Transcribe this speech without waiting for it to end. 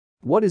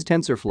What is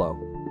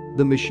TensorFlow?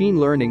 The machine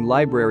learning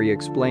library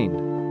explained.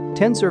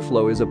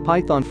 TensorFlow is a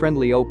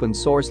Python-friendly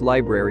open-source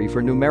library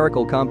for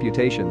numerical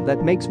computation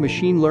that makes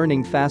machine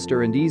learning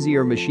faster and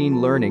easier. Machine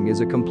learning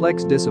is a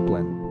complex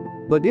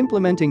discipline. But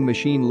implementing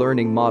machine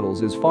learning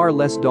models is far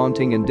less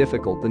daunting and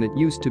difficult than it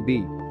used to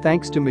be,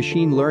 thanks to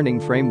machine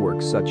learning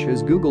frameworks such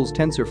as Google's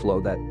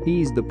TensorFlow that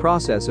ease the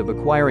process of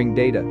acquiring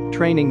data,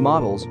 training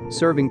models,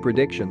 serving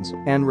predictions,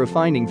 and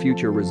refining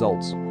future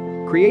results.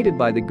 Created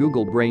by the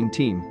Google Brain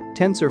team,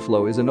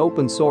 TensorFlow is an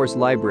open-source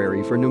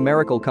library for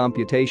numerical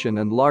computation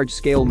and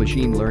large-scale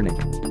machine learning.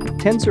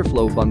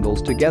 TensorFlow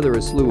bundles together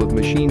a slew of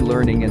machine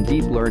learning and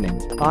deep learning,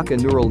 aka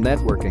neural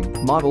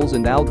networking, models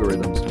and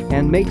algorithms,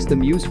 and makes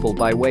them useful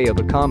by way of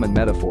a common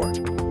metaphor.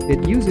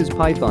 It uses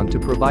Python to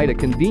provide a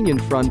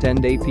convenient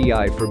front-end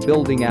API for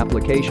building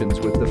applications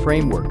with the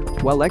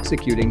framework, while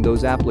executing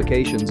those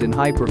applications in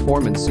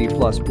high-performance C++.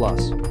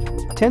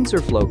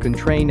 TensorFlow can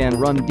train and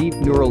run deep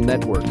neural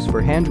networks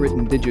for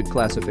handwritten digit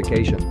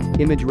classification,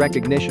 image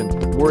recognition,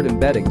 word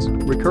embeddings,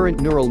 recurrent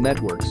neural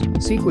networks,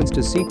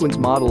 sequence-to-sequence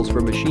models for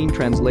machine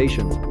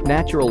translation,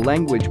 natural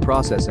language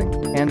processing,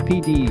 and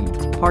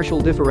PDE,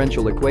 partial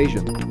differential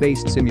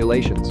equation-based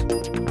simulations.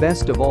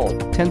 Best of all,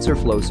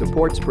 TensorFlow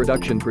supports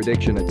production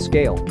prediction at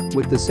scale,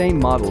 with the same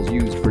models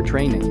used for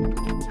training.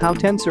 How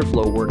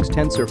TensorFlow works.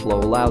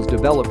 TensorFlow allows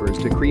developers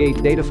to create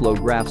dataflow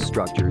graph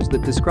structures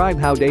that describe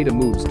how data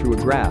moves through a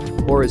graph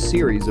or a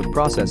series of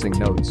processing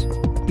nodes.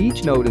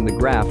 Each node in the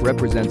graph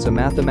represents a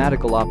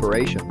mathematical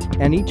operation,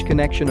 and each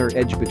connection or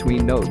edge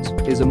between nodes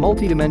is a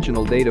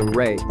multidimensional data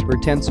array, or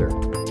tensor.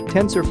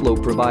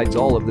 TensorFlow provides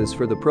all of this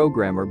for the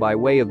programmer by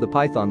way of the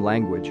Python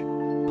language.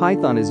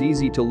 Python is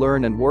easy to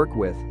learn and work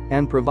with,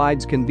 and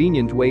provides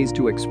convenient ways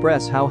to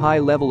express how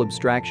high-level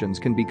abstractions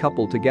can be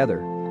coupled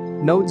together.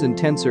 Nodes and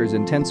tensors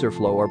in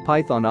TensorFlow are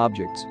Python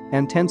objects,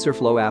 and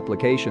TensorFlow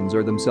applications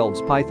are themselves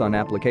Python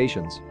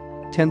applications.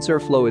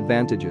 TensorFlow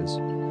advantages.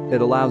 It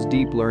allows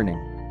deep learning.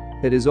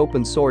 It is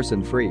open source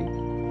and free.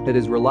 It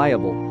is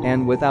reliable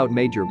and without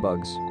major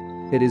bugs.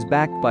 It is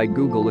backed by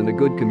Google in a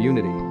good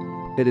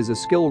community. It is a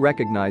skill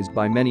recognized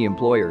by many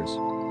employers.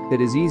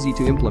 It is easy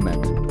to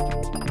implement.